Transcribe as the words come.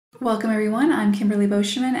Welcome, everyone. I'm Kimberly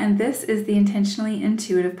Boschman, and this is the Intentionally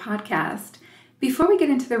Intuitive podcast. Before we get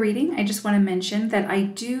into the reading, I just want to mention that I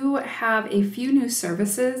do have a few new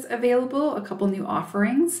services available, a couple new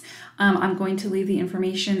offerings. I'm going to leave the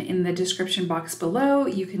information in the description box below.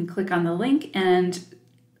 You can click on the link and,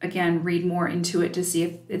 again, read more into it to see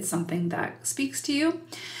if it's something that speaks to you.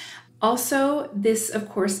 Also, this, of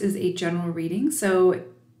course, is a general reading, so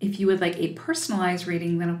if you would like a personalized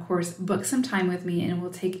reading, then of course book some time with me and we'll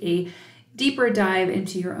take a deeper dive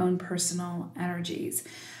into your own personal energies.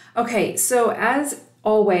 Okay, so as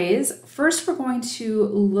always, first we're going to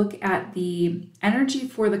look at the energy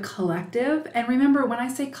for the collective. And remember, when I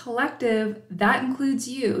say collective, that includes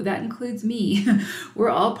you, that includes me. We're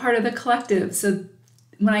all part of the collective. So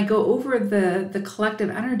when I go over the collective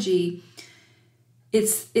energy,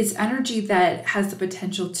 it's energy that has the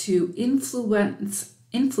potential to influence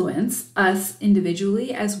us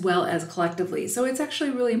individually as well as collectively. So it's actually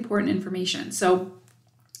really important information. So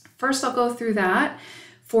first I'll go through that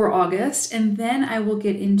for August, and then I will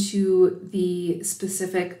get into the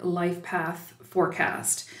specific life path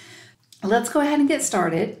forecast. Let's go ahead and get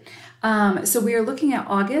started. So we are looking at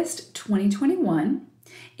August 2021,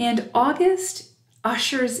 and August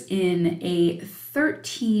ushers in a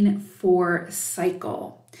 13-4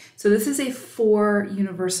 cycle. So this is a 4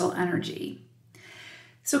 universal energy.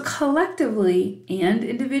 So collectively and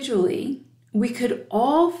individually, we could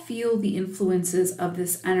all feel the influences of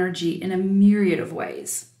this energy in a myriad of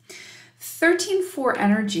ways. 13-4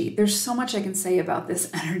 energy, there's so much I can say about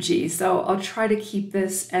this energy, so I'll try to keep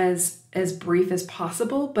this as brief as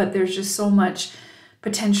possible, but there's just so much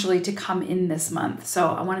potentially to come in this month, so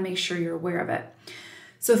I want to make sure you're aware of it.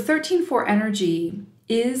 So 13-4 energy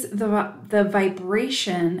is the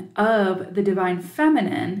vibration of the divine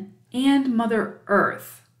feminine and Mother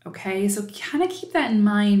Earth, okay? So kind of keep that in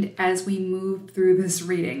mind as we move through this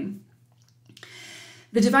reading.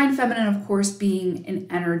 The divine feminine, of course, being an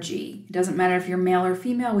energy. It doesn't matter if you're male or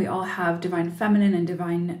female, we all have divine feminine and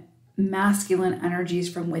divine masculine energies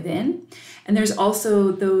from within. And there's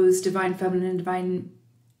also those divine feminine and divine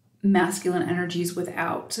masculine energies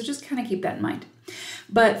without. So just kind of keep that in mind.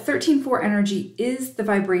 But 13-4 energy is the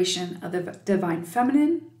vibration of the divine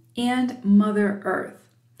feminine and Mother Earth.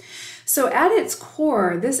 So at its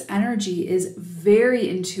core, this energy is very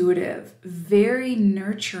intuitive, very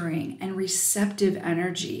nurturing, and receptive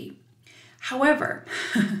energy. However,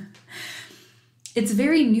 it's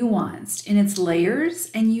very nuanced in its layers,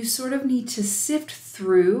 and you sort of need to sift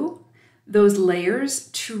through those layers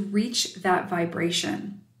to reach that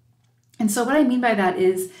vibration. And so what I mean by that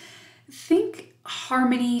is, think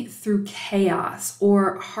harmony through chaos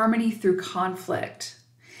or harmony through conflict.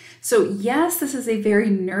 So yes, this is a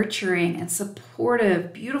very nurturing and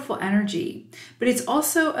supportive, beautiful energy, but it's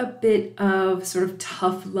also a bit of sort of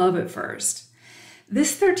tough love at first.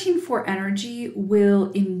 This 13-4 energy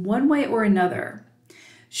will, in one way or another,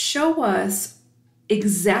 show us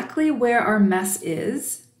exactly where our mess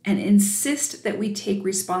is and insist that we take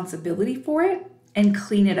responsibility for it and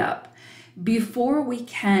clean it up before we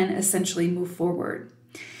can essentially move forward.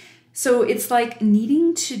 So it's like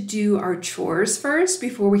needing to do our chores first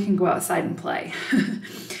before we can go outside and play.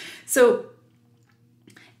 So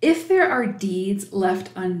if there are deeds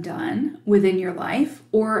left undone within your life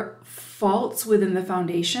or faults within the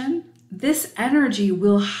foundation, this energy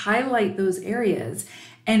will highlight those areas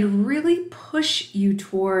and really push you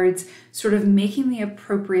towards sort of making the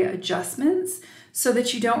appropriate adjustments so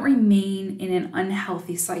that you don't remain in an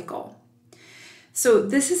unhealthy cycle. So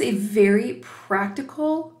this is a very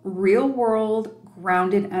practical, real-world,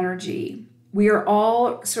 grounded energy. We are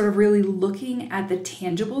all sort of really looking at the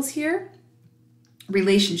tangibles here: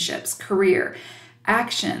 relationships, career,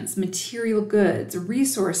 actions, material goods,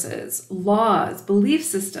 resources, laws, belief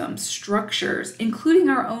systems, structures, including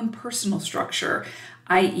our own personal structure,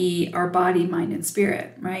 i.e. our body, mind, and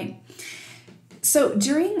spirit, right? So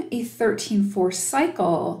during a 13-4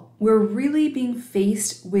 cycle, we're really being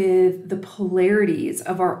faced with the polarities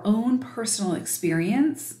of our own personal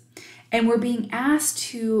experience, and we're being asked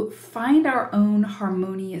to find our own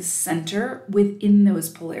harmonious center within those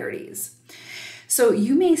polarities. So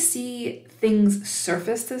you may see things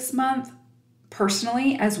surface this month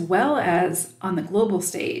personally as well as on the global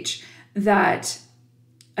stage that,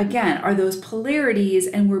 again, are those polarities,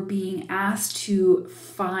 and we're being asked to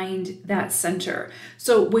find that center.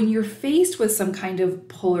 So when you're faced with some kind of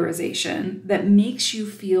polarization that makes you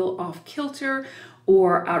feel off kilter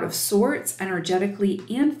or out of sorts energetically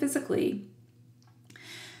and physically,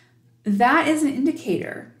 that is an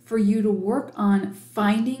indicator for you to work on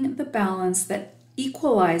finding the balance that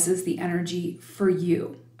equalizes the energy for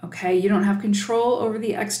you. Okay, you don't have control over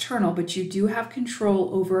the external, but you do have control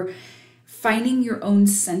over finding your own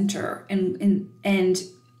center and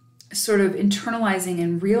sort of internalizing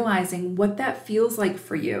and realizing what that feels like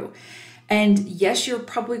for you. And yes, you're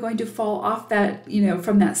probably going to fall off that,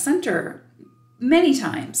 from that center many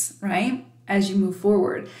times, right? As you move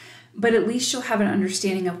forward. But at least you'll have an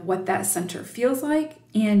understanding of what that center feels like,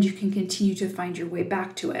 and you can continue to find your way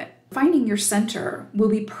back to it. Finding your center will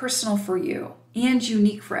be personal for you and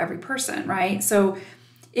unique for every person, right? So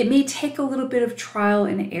it may take a little bit of trial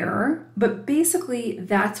and error, but basically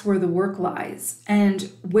that's where the work lies and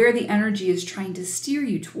where the energy is trying to steer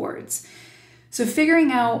you towards. So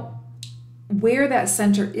figuring out where that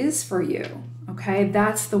center is for you, okay,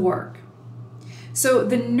 that's the work. So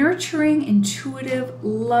the nurturing, intuitive,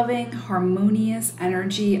 loving, harmonious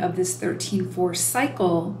energy of this 13-4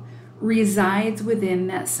 cycle resides within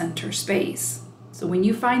that center space. So when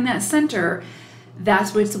you find that center,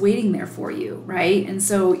 that's what's waiting there for you, right? And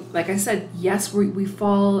so, like I said, yes, we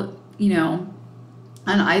fall,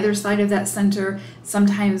 on either side of that center,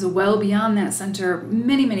 sometimes well beyond that center,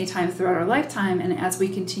 many, many times throughout our lifetime, and as we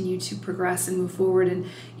continue to progress and move forward and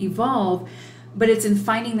evolve. But it's in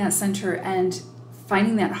finding that center and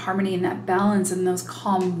finding that harmony and that balance and those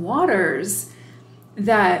calm waters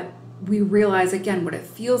that we realize, again, what it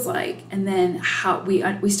feels like, and then how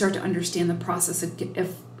we start to understand the process of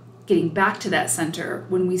getting back to that center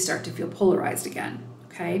when we start to feel polarized again,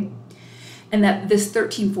 okay? And that this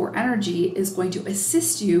 13-4 energy is going to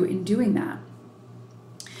assist you in doing that.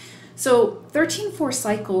 So 13-4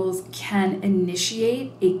 cycles can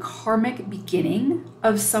initiate a karmic beginning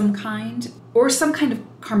of some kind or some kind of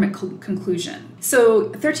karmic conclusion. So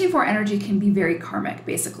 13-4 energy can be very karmic,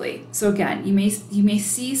 basically. So again, you may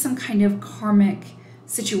see some kind of karmic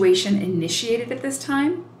situation initiated at this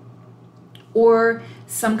time, or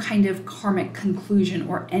some kind of karmic conclusion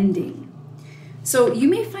or ending. So you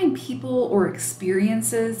may find people or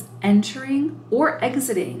experiences entering or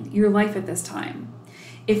exiting your life at this time.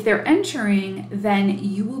 If they're entering, then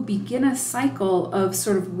you will begin a cycle of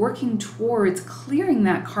sort of working towards clearing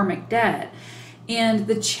that karmic debt. And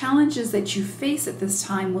the challenges that you face at this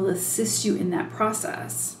time will assist you in that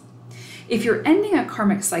process. If you're ending a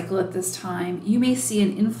karmic cycle at this time, you may see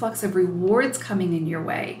an influx of rewards coming in your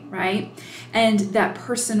way, right? And that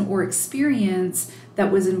person or experience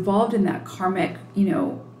that was involved in that karmic,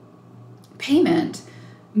 payment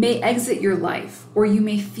may exit your life, or you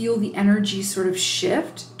may feel the energy sort of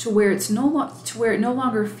shift to where it no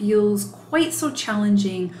longer feels quite so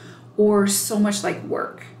challenging or so much like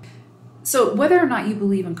work. So whether or not you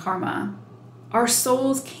believe in karma, our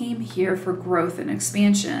souls came here for growth and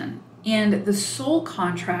expansion, and the soul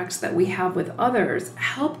contracts that we have with others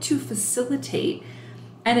help to facilitate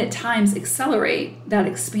and at times accelerate that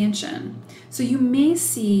expansion. So you may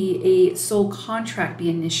see a soul contract be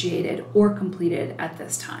initiated or completed at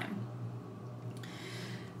this time.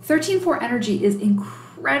 13-4 energy is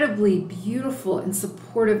incredibly beautiful and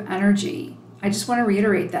supportive energy. I just want to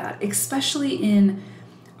reiterate that, especially in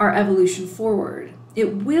our evolution forward.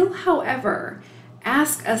 It will, however,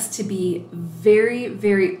 ask us to be very,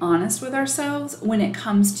 very honest with ourselves when it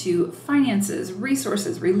comes to finances,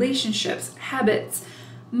 resources, relationships, habits,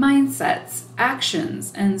 mindsets,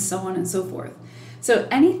 actions, and so on and so forth. So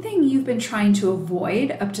anything you've been trying to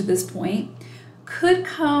avoid up to this point could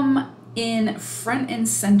come in front and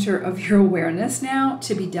center of your awareness now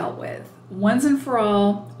to be dealt with, once and for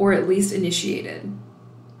all, or at least initiated.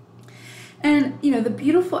 And, the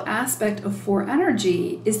beautiful aspect of 4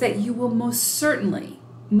 energy is that you will most certainly,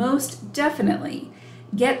 most definitely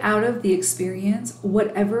get out of the experience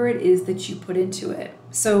whatever it is that you put into it.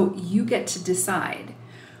 So you get to decide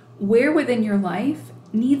where within your life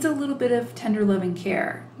needs a little bit of tender loving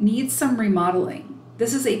care, needs some remodeling.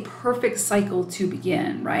 This is a perfect cycle to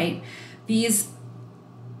begin, right? These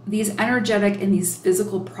energetic and these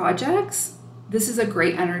physical projects, this is a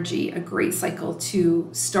great energy, a great cycle to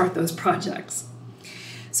start those projects.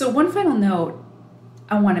 So one final note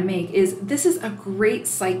I want to make is this is a great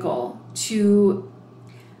cycle to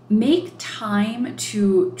make time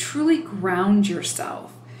to truly ground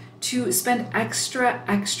yourself, to spend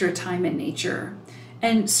extra time in nature,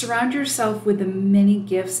 and surround yourself with the many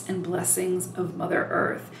gifts and blessings of Mother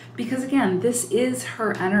Earth. Because again, this is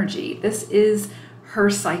her energy. This is her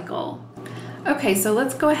cycle. Okay, so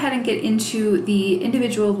let's go ahead and get into the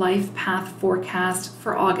individual life path forecast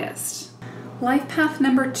for August. Life path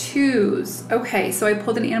number 2s. Okay, so I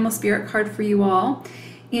pulled an animal spirit card for you all,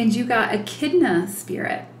 and you got Echidna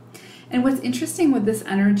spirit. And what's interesting with this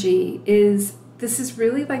energy is this is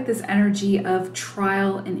really like this energy of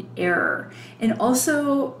trial and error, and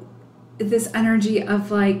also this energy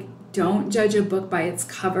of like, don't judge a book by its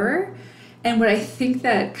cover. And what I think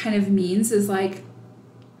that kind of means is like,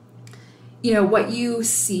 what you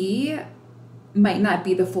see might not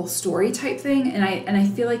be the full story type thing. And I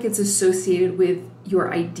feel like it's associated with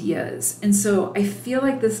your ideas. And so I feel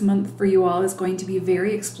like this month for you all is going to be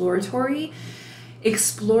very exploratory,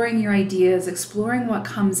 exploring your ideas, exploring what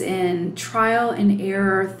comes in, trial and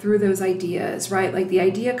error through those ideas, right? Like the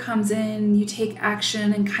idea comes in, you take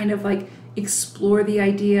action and kind of like explore the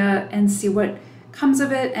idea and see what comes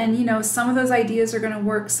of it. And, some of those ideas are going to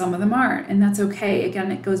work, some of them aren't. And that's okay.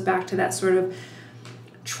 Again, it goes back to that sort of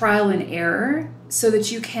trial and error so that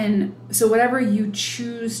so whatever you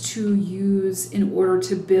choose to use in order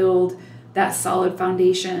to build that solid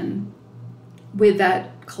foundation with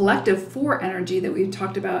that collective 4 energy that we've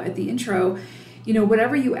talked about at the intro,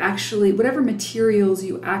 whatever materials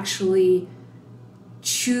you actually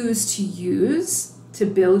choose to use to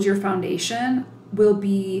build your foundation will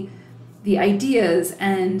be the ideas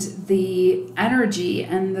and the energy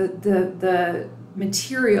and the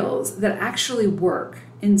materials that actually work.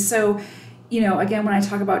 And so, again, when I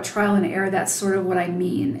talk about trial and error, that's sort of what I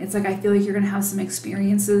mean. It's like I feel like you're going to have some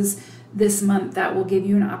experiences this month that will give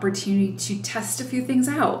you an opportunity to test a few things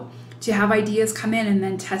out, to have ideas come in and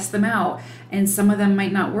then test them out. And some of them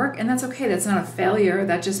might not work, and that's okay. That's not a failure.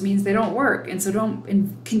 That just means they don't work. And so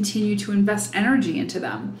don't continue to invest energy into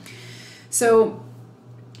them. So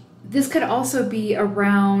this could also be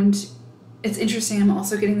around, it's interesting, I'm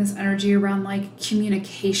also getting this energy around like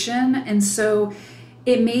communication. And so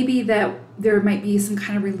it may be that there might be some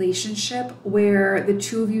kind of relationship where the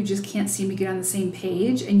two of you just can't seem to get on the same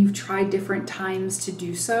page, and you've tried different times to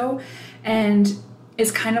do so. And it's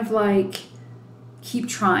kind of like, keep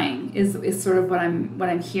trying is sort of what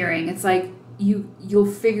I'm hearing. It's like you'll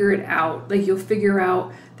figure it out. Like you'll figure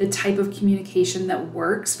out the type of communication that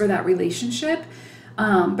works for that relationship.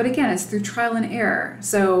 But again, it's through trial and error.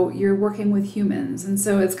 So you're working with humans, and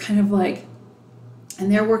so it's kind of like,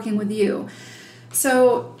 and they're working with you.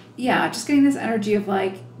 So yeah, just getting this energy of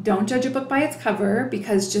like, don't judge a book by its cover,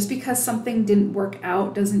 because just because something didn't work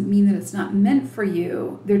out doesn't mean that it's not meant for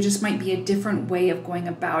you. There just might be a different way of going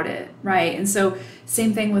about it, right? And so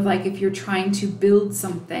same thing with like, if you're trying to build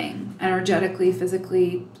something energetically,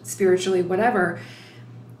 physically, spiritually, whatever,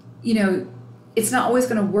 it's not always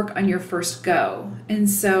going to work on your first go. And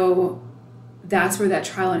so that's where that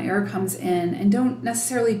trial and error comes in. And don't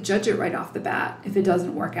necessarily judge it right off the bat if it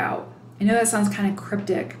doesn't work out. I know that sounds kind of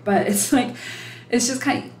cryptic, but it's like, it's just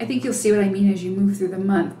kind of, I think you'll see what I mean as you move through the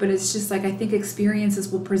month. But it's just like, I think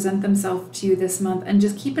experiences will present themselves to you this month, and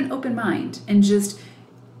just keep an open mind and just,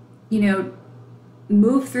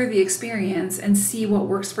 move through the experience and see what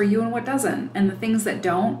works for you and what doesn't. And the things that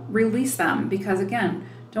don't, release them, because again,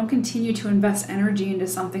 don't continue to invest energy into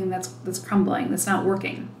something that's crumbling, that's not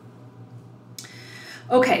working.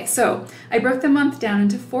 Okay, so I broke the month down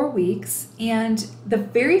into 4 weeks, and the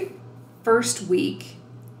very first week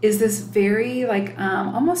is this very like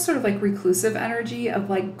almost sort of like reclusive energy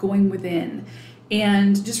of like going within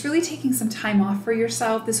and just really taking some time off for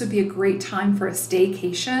yourself. This would be a great time for a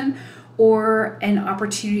staycation or an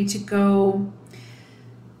opportunity to go,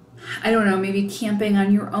 I don't know, maybe camping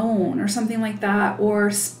on your own or something like that,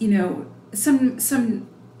 or some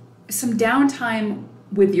downtime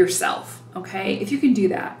with yourself. Okay, if you can do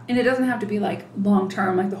that, and it doesn't have to be like long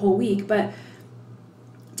term, like the whole week, but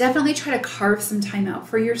definitely try to carve some time out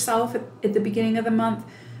for yourself at the beginning of the month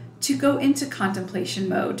to go into contemplation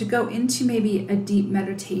mode, to go into maybe a deep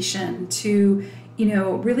meditation, to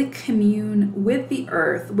really commune with the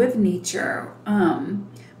earth, with nature,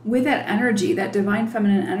 with that energy, that divine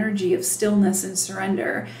feminine energy of stillness and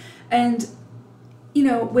surrender. And,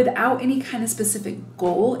 without any kind of specific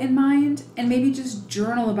goal in mind, and maybe just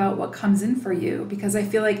journal about what comes in for you, because I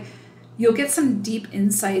feel like you'll get some deep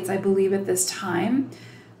insights, I believe, at this time.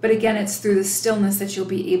 But again, it's through the stillness that you'll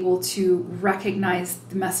be able to recognize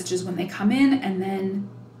the messages when they come in and then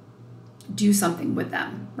do something with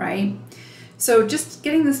them, right? So just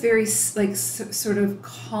getting this very like sort of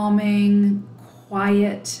calming,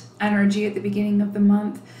 quiet energy at the beginning of the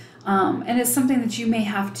month. And it's something that you may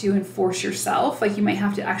have to enforce yourself. Like you might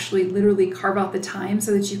have to actually literally carve out the time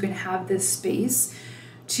so that you can have this space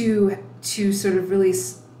to sort of really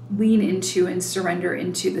lean into and surrender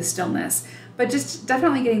into the stillness. But just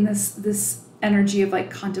definitely getting this energy of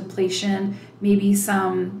like contemplation, maybe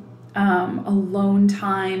some alone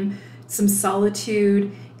time, some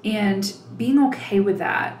solitude, and being okay with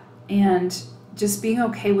that, and just being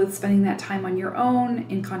okay with spending that time on your own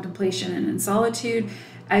in contemplation and in solitude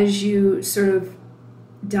as you sort of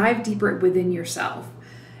dive deeper within yourself.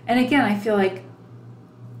 And again, I feel like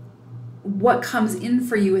what comes in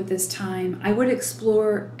for you at this time, I would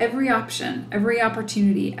explore every option, every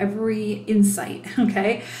opportunity, every insight,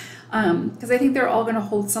 okay? Because I think they're all going to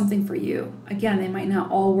hold something for you. Again, they might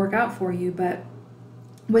not all work out for you, but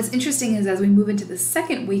what's interesting is as we move into the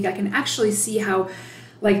second week, I can actually see how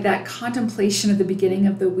like that contemplation at the beginning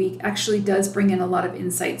of the week actually does bring in a lot of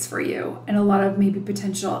insights for you and a lot of maybe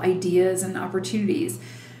potential ideas and opportunities.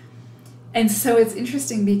 And so it's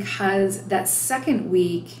interesting because that second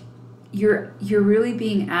week, you're really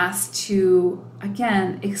being asked to,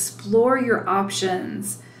 again, explore your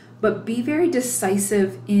options, but be very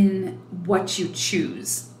decisive in what you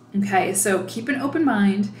choose. Okay, so keep an open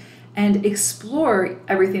mind and explore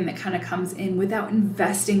everything that kind of comes in without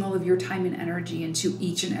investing all of your time and energy into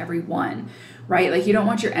each and every one, right? Like you don't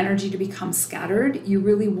want your energy to become scattered. You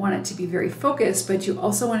really want it to be very focused, but you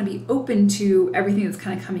also want to be open to everything that's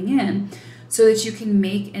kind of coming in so that you can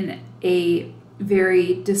make a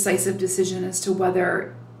very decisive decision as to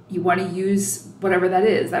whether you want to use whatever that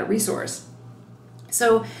is, that resource.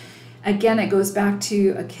 So again, it goes back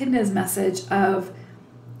to Echidna's message of,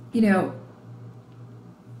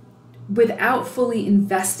 without fully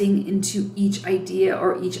investing into each idea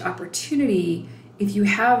or each opportunity, if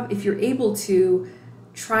you're able to,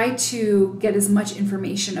 try to get as much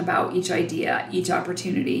information about each idea, each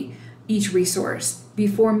opportunity, each resource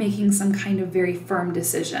before making some kind of very firm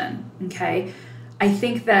decision, okay? I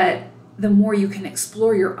think that the more you can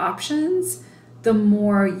explore your options, the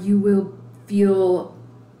more you will feel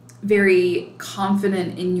very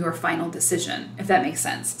confident in your final decision, if that makes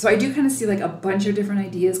sense. So I do kind of see like a bunch of different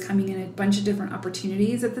ideas coming in, a bunch of different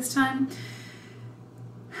opportunities at this time.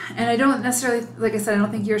 And I don't necessarily, like I said, I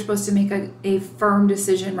don't think you're supposed to make a firm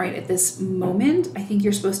decision right at this moment. I think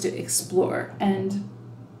you're supposed to explore and,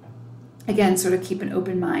 again, sort of keep an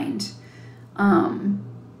open mind.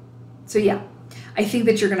 So yeah, I think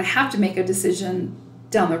that you're going to have to make a decision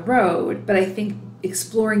down the road, but I think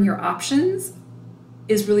exploring your options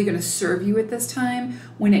is really going to serve you at this time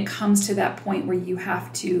when it comes to that point where you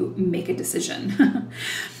have to make a decision.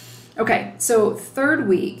 Okay, so third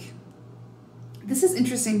week, this is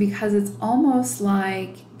interesting because it's almost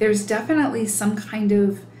like there's definitely some kind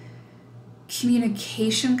of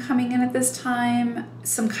communication coming in at this time,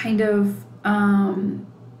 some kind of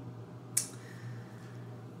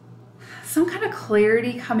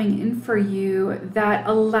clarity coming in for you that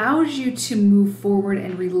allows you to move forward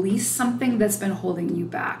and release something that's been holding you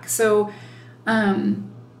back. So,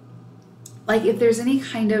 like if there's any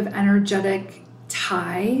kind of energetic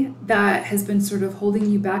tie that has been sort of holding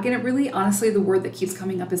you back, and it really, honestly, the word that keeps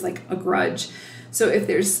coming up is like a grudge. So if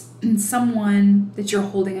there's someone that you're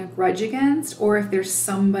holding a grudge against, or if there's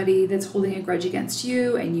somebody that's holding a grudge against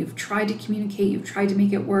you and you've tried to communicate, you've tried to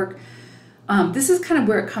make it work, this is kind of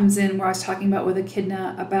where it comes in, where I was talking about with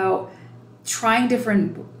Echidna about trying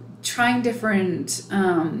different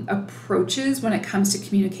approaches when it comes to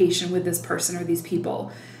communication with this person or these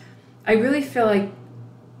people. I really feel like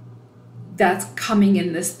that's coming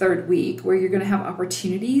in this third week where you're going to have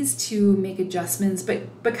opportunities to make adjustments,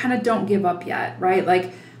 but kind of don't give up yet, right?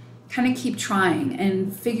 Like kind of keep trying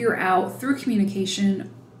and figure out through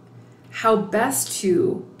communication how best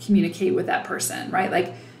to communicate with that person, right?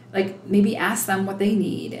 Like maybe ask them what they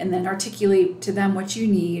need and then articulate to them what you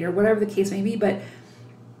need or whatever the case may be. But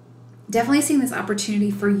definitely seeing this opportunity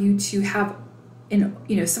for you to have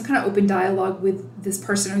some kind of open dialogue with this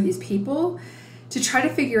person or these people to try to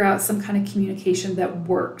figure out some kind of communication that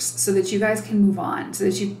works so that you guys can move on, so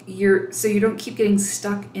that you don't keep getting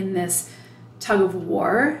stuck in this tug of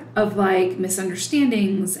war of like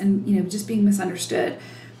misunderstandings and just being misunderstood.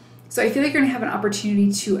 So I feel like you're gonna have an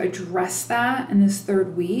opportunity to address that in this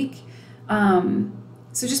third week. So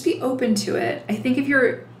just be open to it. I think if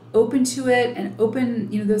you're open to it and open,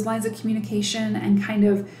 those lines of communication and kind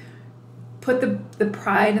of put the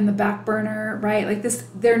pride in the back burner, right? Like this,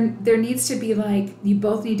 there needs to be like, you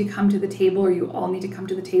both need to come to the table, or you all need to come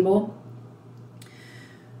to the table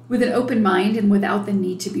with an open mind and without the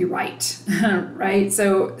need to be right, right?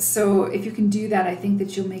 So if you can do that, I think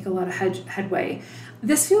that you'll make a lot of headway.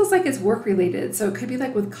 This feels like it's work related. So it could be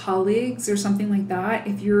like with colleagues or something like that.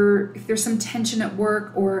 If there's some tension at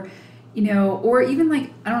work or even like,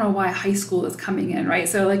 I don't know why high school is coming in, right?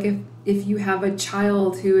 So like if you have a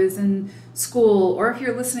child who is in school, or if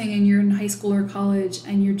you're listening and you're in high school or college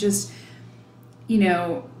and you're just,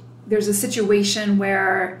 there's a situation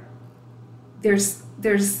where there's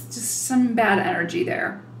just some bad energy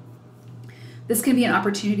there. This can be an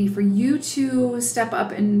opportunity for you to step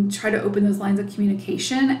up and try to open those lines of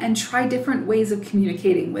communication and try different ways of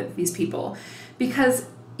communicating with these people. Because,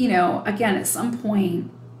 again, at some point,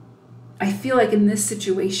 I feel like in this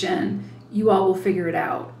situation, you all will figure it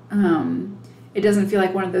out. It doesn't feel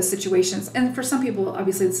like one of those situations. And for some people,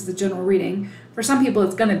 obviously this is a general reading. For some people,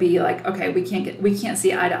 it's going to be like, okay, we can't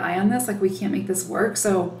see eye to eye on this. Like, we can't make this work.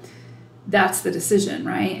 So that's the decision,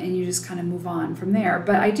 right? And you just kind of move on from there.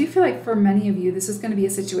 But I do feel like for many of you, this is going to be a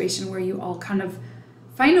situation where you all kind of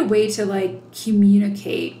find a way to like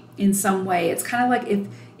communicate in some way. It's kind of like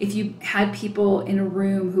if you had people in a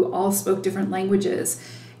room who all spoke different languages,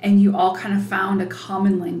 and you all kind of found a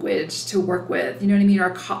common language to work with, you know what I mean? Or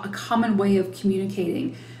a common way of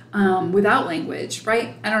communicating without language,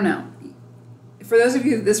 right? I don't know. For those of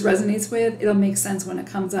you that this resonates with, it'll make sense when it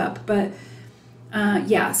comes up. But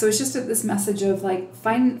yeah, so it's just this message of like,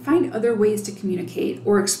 find other ways to communicate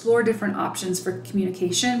or explore different options for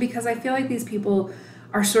communication, because I feel like these people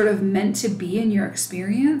are sort of meant to be in your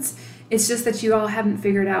experience. It's just that you all haven't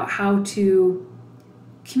figured out how to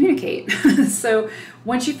communicate. So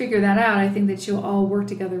once you figure that out, I think that you'll all work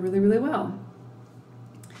together really, really well.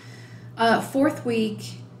 Fourth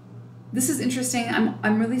week, this is interesting.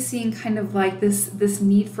 I'm really seeing kind of like this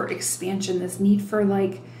need for expansion, this need for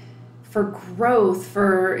growth,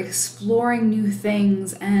 for exploring new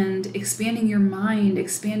things and expanding your mind,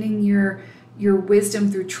 expanding your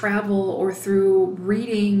wisdom through travel or through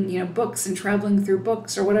reading, books and traveling through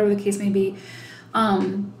books or whatever the case may be.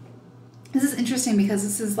 This is interesting because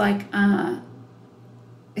this is like,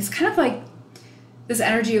 it's kind of like this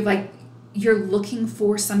energy of like, you're looking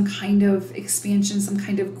for some kind of expansion, some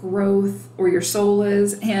kind of growth, or your soul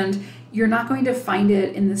is, and you're not going to find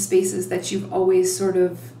it in the spaces that you've always sort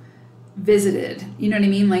of visited. You know what I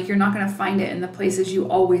mean? Like, you're not going to find it in the places you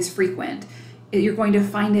always frequent. You're going to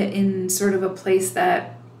find it in sort of a place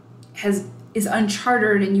that is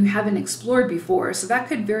uncharted and you haven't explored before. So that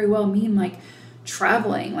could very well mean like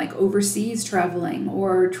traveling, like overseas traveling,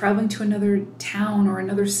 or traveling to another town or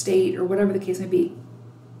another state or whatever the case may be.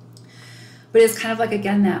 But it's kind of like,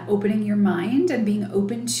 again, that opening your mind and being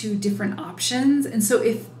open to different options. And so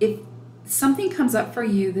if something comes up for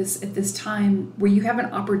you at this time where you have an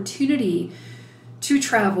opportunity to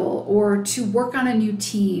travel or to work on a new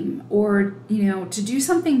team or, to do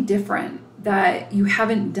something different that you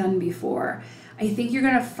haven't done before, I think you're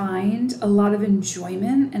going to find a lot of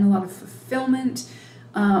enjoyment and a lot of fulfillment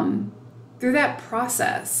through that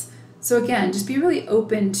process. So again, just be really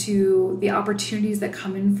open to the opportunities that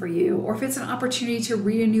come in for you. Or if it's an opportunity to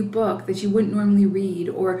read a new book that you wouldn't normally read,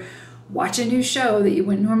 or watch a new show that you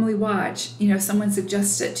wouldn't normally watch, someone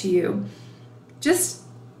suggests it to you. Just,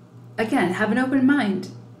 again, have an open mind.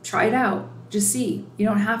 Try it out. Just see. You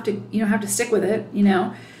don't have to stick with it,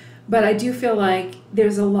 But I do feel like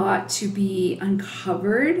there's a lot to be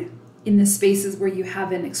uncovered in the spaces where you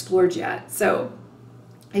haven't explored yet. So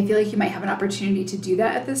I feel like you might have an opportunity to do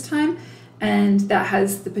that at this time, and that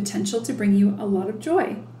has the potential to bring you a lot of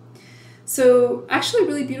joy. So actually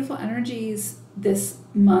really beautiful energies this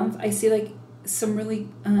month. I see like some really,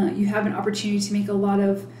 you have an opportunity to make a lot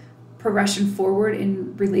of progression forward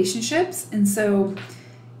in relationships. And so,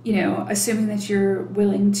 assuming that you're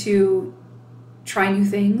willing to try new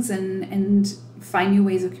things and find new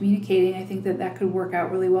ways of communicating, I think that could work out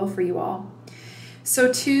really well for you all.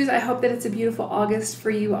 So twos, I hope that it's a beautiful August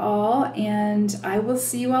for you all, and I will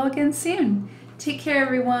see you all again soon. Take care,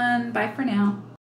 everyone. Bye for now.